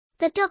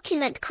The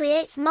document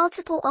creates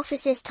multiple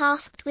offices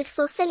tasked with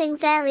fulfilling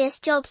various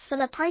jobs for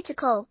the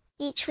protocol,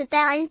 each with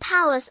their own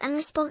powers and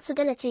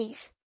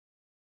responsibilities.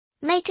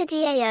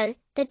 MakerDAO,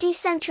 the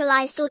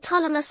decentralized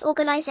autonomous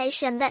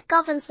organization that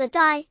governs the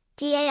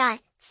DAI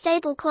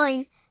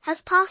stablecoin,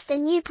 has passed a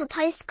new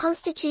proposed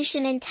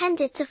constitution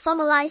intended to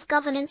formalize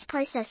governance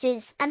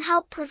processes and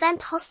help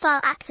prevent hostile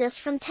actors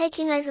from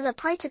taking over the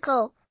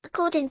protocol,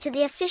 according to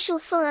the official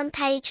forum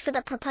page for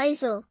the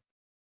proposal.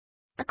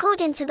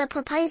 According to the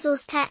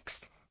proposal's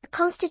text, a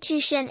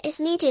constitution is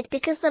needed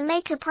because the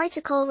Maker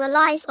protocol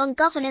relies on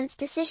governance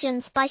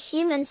decisions by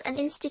humans and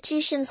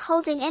institutions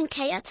holding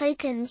MKR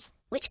tokens,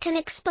 which can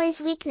expose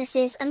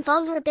weaknesses and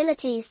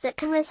vulnerabilities that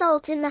can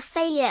result in the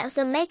failure of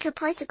the Maker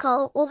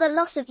protocol or the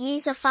loss of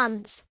user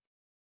funds.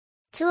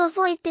 To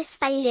avoid this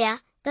failure,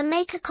 the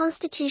Maker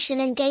constitution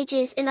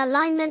engages in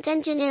alignment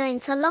engineering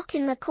to lock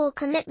in the core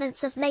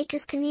commitments of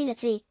Maker's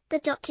community, the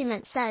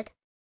document said.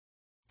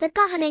 The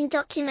governing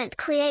document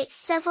creates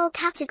several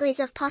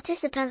categories of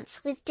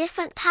participants with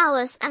different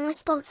powers and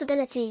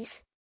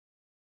responsibilities.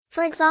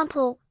 For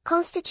example,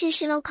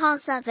 constitutional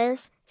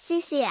conservators,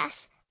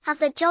 CCS, have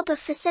the job of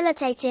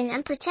facilitating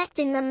and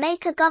protecting the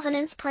Maker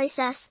governance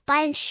process by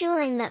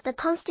ensuring that the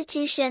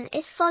constitution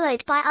is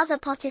followed by other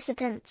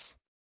participants.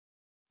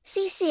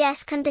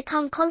 CCS can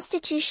become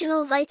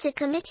constitutional voter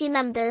committee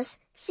members,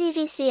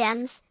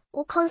 CVCMs,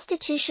 or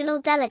constitutional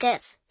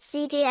delegates,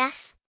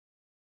 CDS.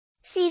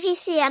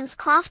 CVCMs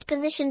craft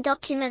position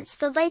documents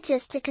for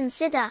voters to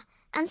consider,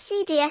 and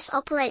CDS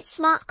operate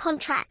smart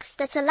contracts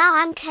that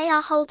allow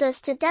MKR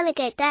holders to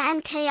delegate their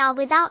MKR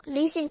without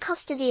losing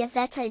custody of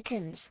their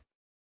tokens.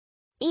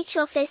 Each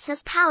office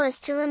has powers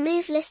to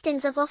remove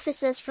listings of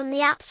officers from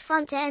the app's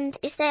front end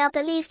if they are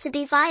believed to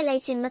be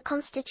violating the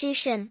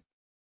Constitution.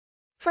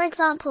 For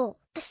example,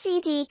 a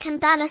CD can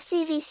ban a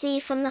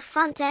CVC from the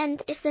front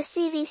end if the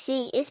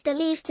CVC is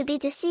believed to be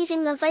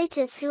deceiving the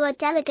voters who are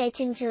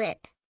delegating to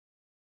it.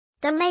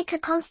 The Maker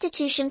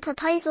Constitution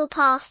proposal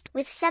passed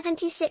with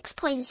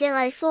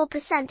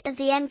 76.04% of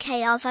the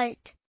MKR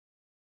vote.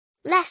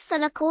 Less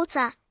than a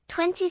quarter,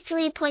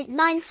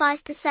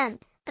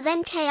 23.95%, of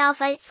MKR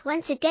votes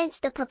went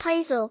against the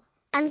proposal,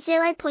 and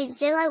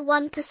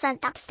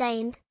 0.01%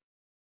 abstained.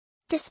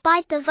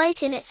 Despite the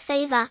vote in its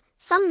favor,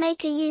 some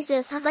Maker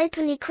users have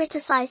openly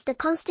criticized the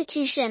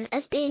Constitution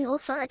as being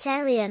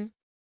authoritarian.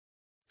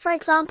 For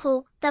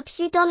example, the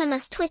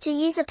pseudonymous Twitter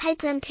user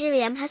Paper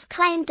Imperium has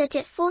claimed that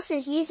it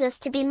forces users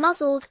to be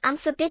muzzled and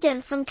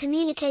forbidden from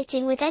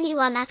communicating with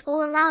anyone at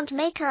or around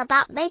Maker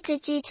about Maker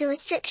due to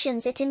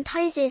restrictions it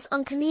imposes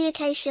on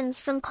communications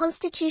from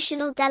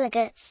constitutional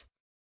delegates.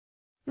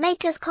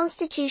 Maker's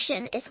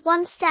constitution is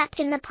one step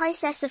in the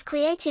process of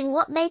creating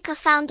what Maker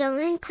founder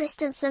Rune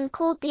Christensen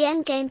called the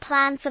endgame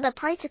plan for the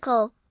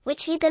protocol,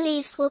 which he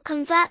believes will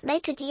convert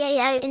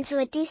MakerDAO into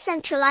a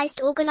decentralized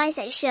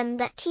organization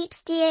that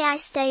keeps DAI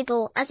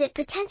stable as it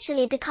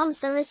potentially becomes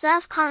the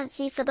reserve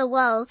currency for the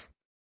world.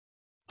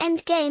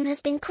 Endgame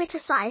has been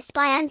criticized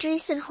by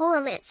Andreessen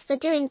Horowitz for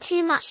doing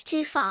too much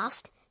too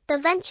fast. The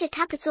venture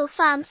capital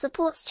firm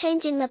supports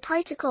changing the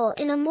protocol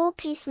in a more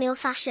piecemeal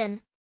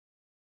fashion.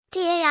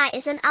 DAI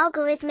is an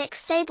algorithmic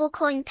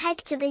stablecoin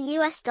pegged to the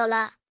US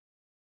dollar.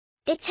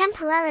 It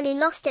temporarily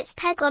lost its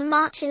peg on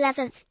March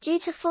 11 due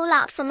to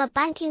fallout from a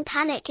banking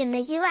panic in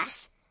the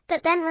US,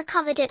 but then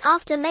recovered it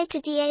after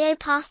MakerDAO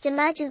passed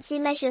emergency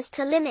measures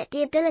to limit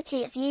the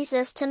ability of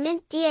users to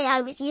mint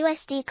DAI with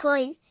USD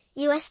coin,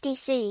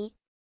 USDC.